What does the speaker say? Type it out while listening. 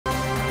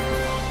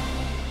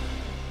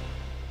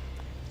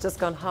Just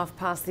gone half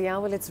past the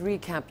hour, let's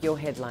recap your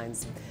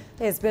headlines.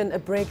 There's been a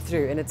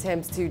breakthrough in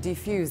attempts to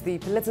defuse the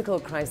political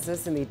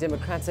crisis in the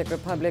Democratic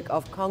Republic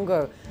of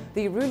Congo.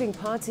 The ruling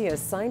party has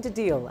signed a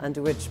deal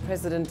under which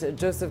President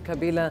Joseph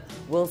Kabila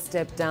will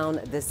step down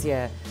this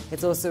year.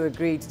 It's also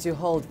agreed to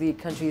hold the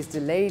country's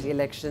delayed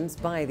elections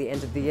by the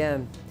end of the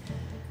year.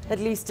 At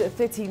least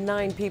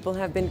 39 people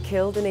have been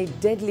killed in a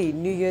deadly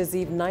New Year's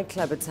Eve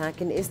nightclub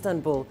attack in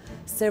Istanbul.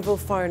 Several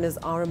foreigners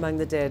are among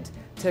the dead.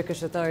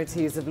 Turkish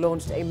authorities have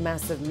launched a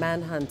massive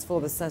manhunt for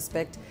the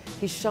suspect.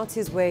 He shot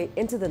his way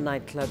into the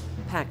nightclub,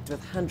 packed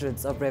with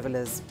hundreds of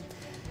revelers.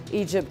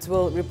 Egypt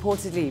will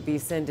reportedly be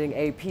sending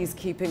a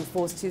peacekeeping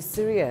force to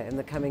Syria in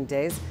the coming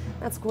days.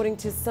 That's according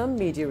to some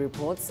media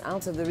reports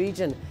out of the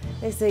region.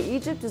 They say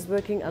Egypt is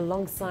working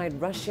alongside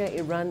Russia,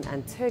 Iran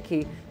and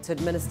Turkey to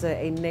administer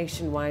a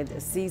nationwide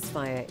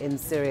ceasefire in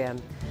Syria.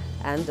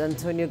 And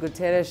Antonio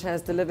Guterres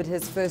has delivered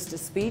his first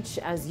speech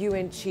as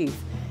UN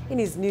chief. In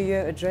his New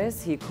Year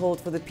address, he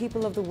called for the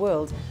people of the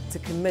world to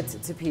commit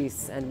to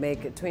peace and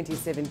make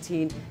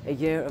 2017 a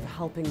year of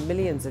helping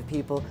millions of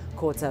people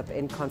caught up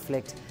in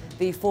conflict.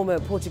 The former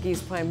Portuguese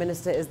Prime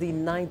Minister is the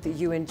 9th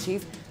UN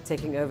chief,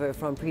 taking over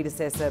from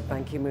predecessor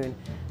Ban Ki-moon.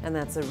 And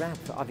that's a wrap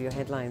of your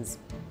headlines.